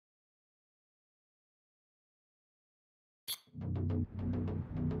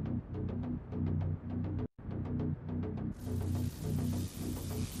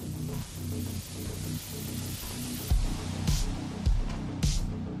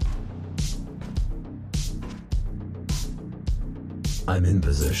I'm in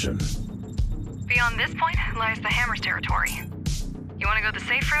position. Beyond this point lies the Hammer's territory. You want to go the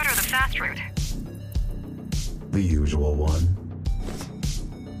safe route or the fast route? The usual one.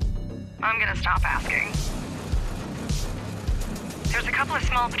 I'm gonna stop asking. There's a couple of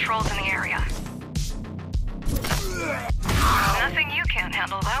small patrols in the area. Nothing you can't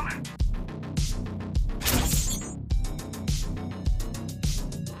handle, though.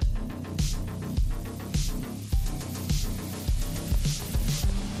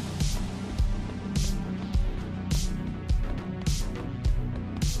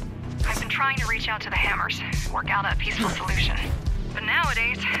 Trying to reach out to the Hammers, work out a peaceful solution. But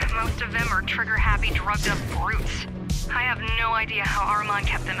nowadays, most of them are trigger-happy, drugged-up brutes. I have no idea how Armand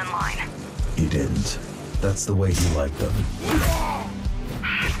kept them in line. He didn't. That's the way he liked them.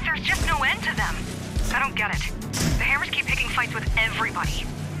 There's just no end to them. I don't get it. The Hammers keep picking fights with everybody.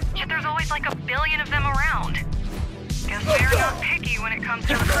 Yet there's always like a billion of them around. Guess they're not picky when it comes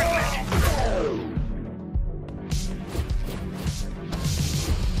to recruitment.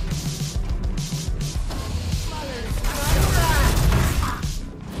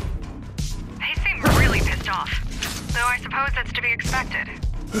 Though I suppose that's to be expected.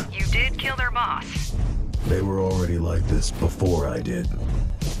 You did kill their boss. They were already like this before I did.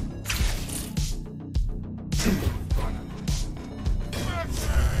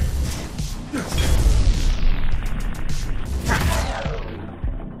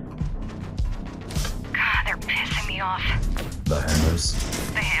 God, they're pissing me off. The Hammers?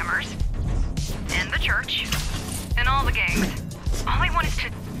 The Hammers. And the church. And all the gangs. All I want is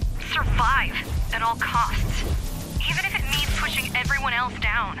to survive at all costs. Even if it means pushing everyone else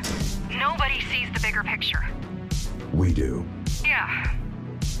down. Nobody sees the bigger picture. We do. Yeah.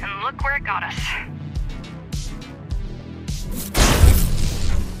 And look where it got us.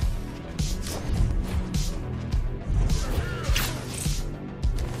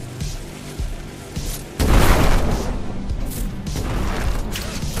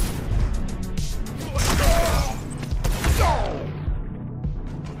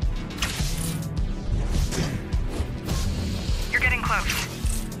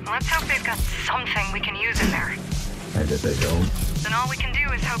 Let's hope they've got something we can use in there. And if they don't? Then all we can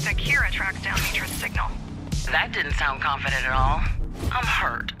do is hope that Kira tracks down Mitra's signal. That didn't sound confident at all. I'm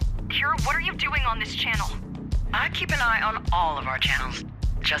hurt. Kira, what are you doing on this channel? I keep an eye on all of our channels,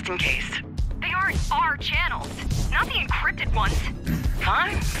 just in case. They aren't our channels, not the encrypted ones.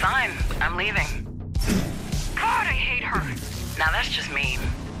 Fine, fine. I'm leaving. God, I hate her. Now that's just mean.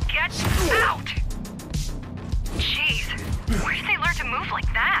 Get out! Jeez, where did they learn to move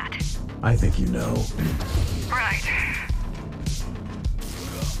like that? I think you know. Right.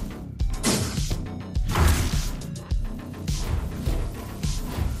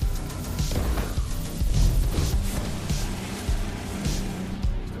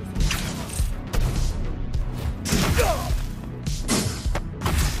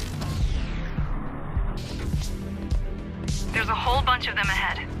 There's a whole bunch of them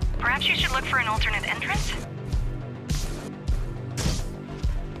ahead. Perhaps you should look for an alternate entrance?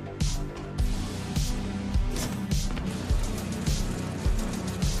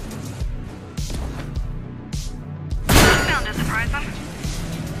 Bound to surprise them.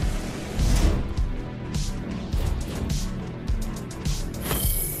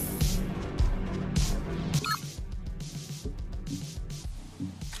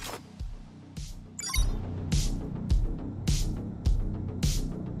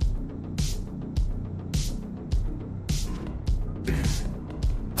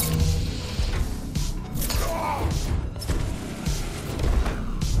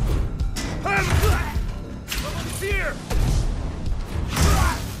 Here!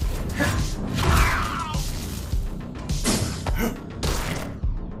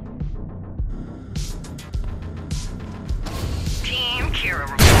 Team Kira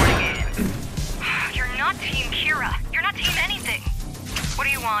reporting in. You're not Team Kira. You're not Team anything. What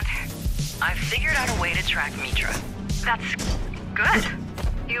do you want? I figured out a way to track Mitra. That's good.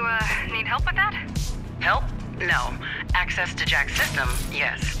 You, need help with that? Help? No. Access to Jack's system?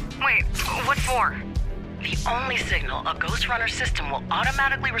 Yes. Wait, what for? The only signal a Ghostrunner system will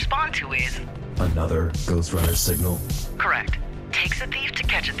automatically respond to is... Another Ghostrunner signal? Correct. Takes a thief to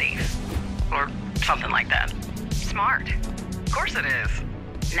catch a thief. Or something like that. Smart. Of course it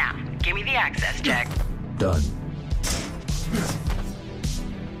is. Now, give me the access, Jack. Done.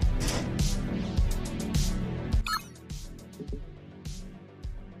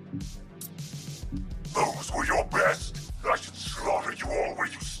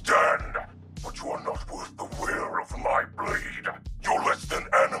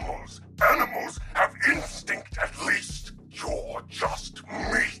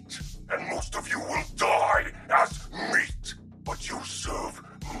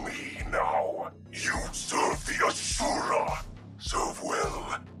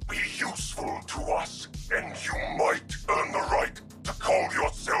 be useful to us, and you might earn the right to call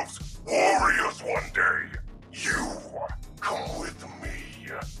yourselves warriors one day. You come with me.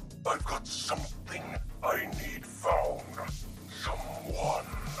 I've got something I need found. Someone.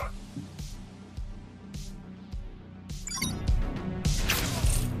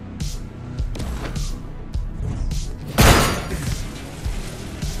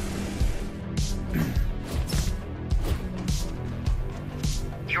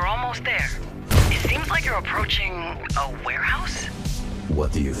 You're almost there. It seems like you're approaching a warehouse?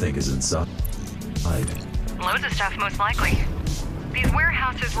 What do you think is inside? Loads of stuff, most likely. These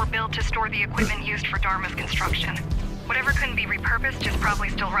warehouses were built to store the equipment used for Dharma's construction. Whatever couldn't be repurposed is probably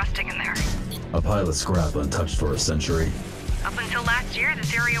still rusting in there. A pile of scrap untouched for a century. Up until last year,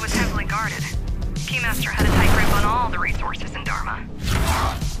 this area was heavily guarded. Keymaster had a tight grip on all the resources in Dharma.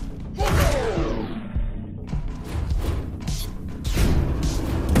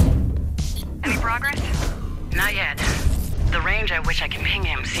 Any progress? Not yet. The range at which I can ping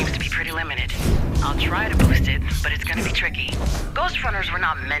him seems to be pretty limited. I'll try to boost it, but it's gonna be tricky. Ghostrunners were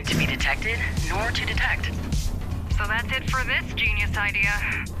not meant to be detected, nor to detect. So that's it for this genius idea.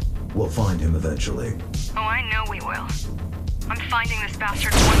 We'll find him eventually. Oh, I know we will. I'm finding this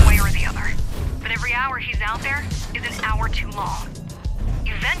bastard one way or the other. But every hour he's out there is an hour too long.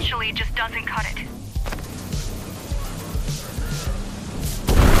 Eventually, it just doesn't cut it.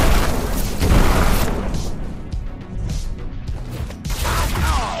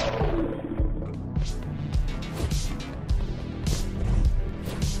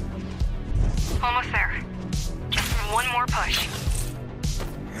 Almost there. Just one more push.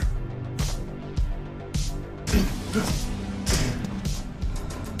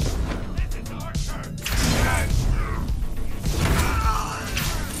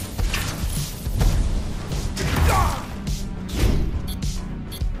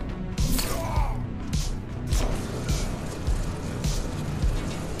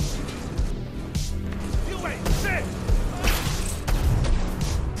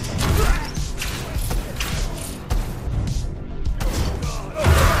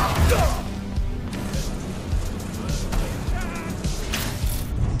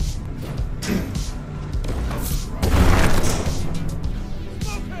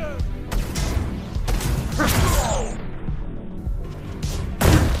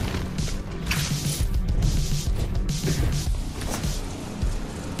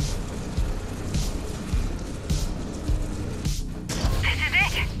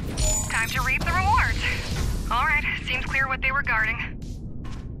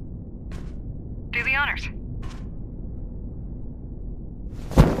 Do the honors.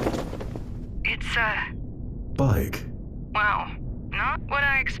 It's a... bike. Wow, not what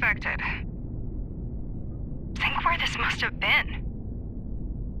I expected. Think where this must have been.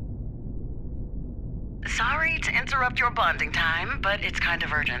 Sorry to interrupt your bonding time, but it's kind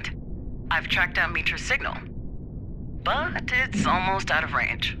of urgent. I've tracked down Mitra's signal, but it's almost out of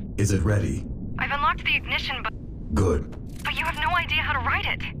range. Is it ready? I've unlocked the ignition, but Good. you have no idea how to write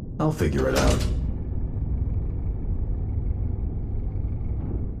it. I'll figure it out.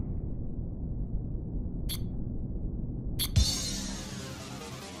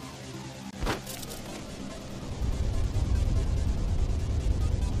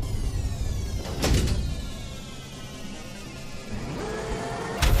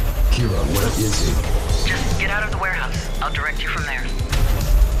 Kira, where is he? Just get out of the warehouse. I'll direct you from there.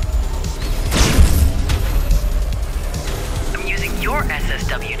 I'm using your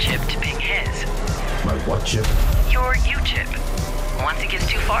SSW chip to ping his. My what chip? Your U chip. Once he gets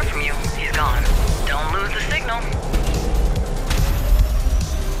too far from you, he's gone. Don't lose the signal.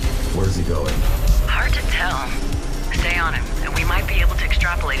 Where's he going? Hard to tell. Stay on him, and we might be able to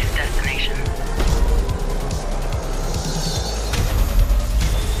extrapolate his destination.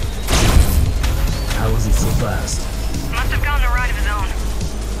 How is he so fast? Must have gotten a ride of his own.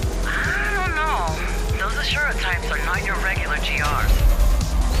 I don't know. Those Ashura types are not your regular GRs.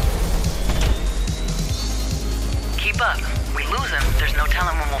 Keep up. We lose him, there's no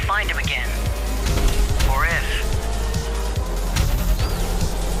telling when we'll find him again. Or if.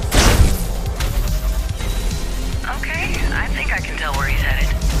 Okay, I think I can tell where he's headed.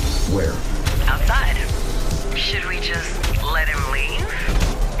 Where? Outside. Should we just let him leave?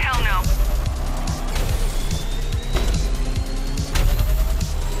 Hell no.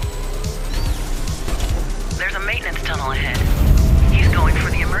 There's a maintenance tunnel ahead. He's going for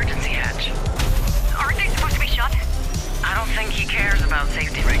the emergency hatch. Aren't they supposed to be shut? I don't think he cares about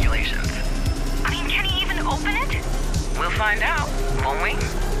safety regulations. I mean, can he even open it? We'll find out, won't we?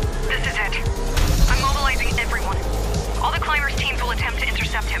 This is it. I'm mobilizing everyone. All the climbers' teams will attempt to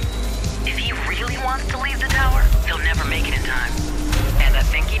intercept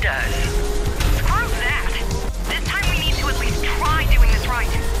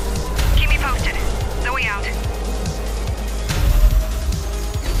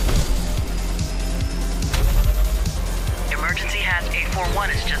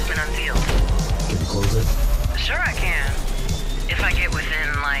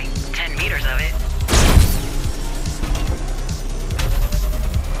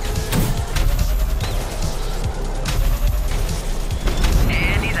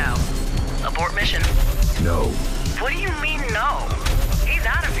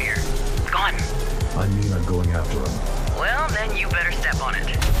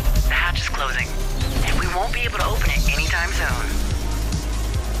able to open it anytime soon.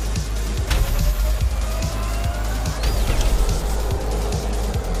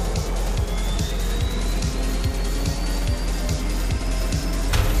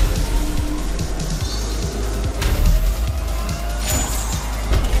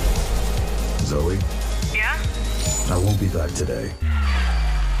 Zoe, Yeah? I won't be back today.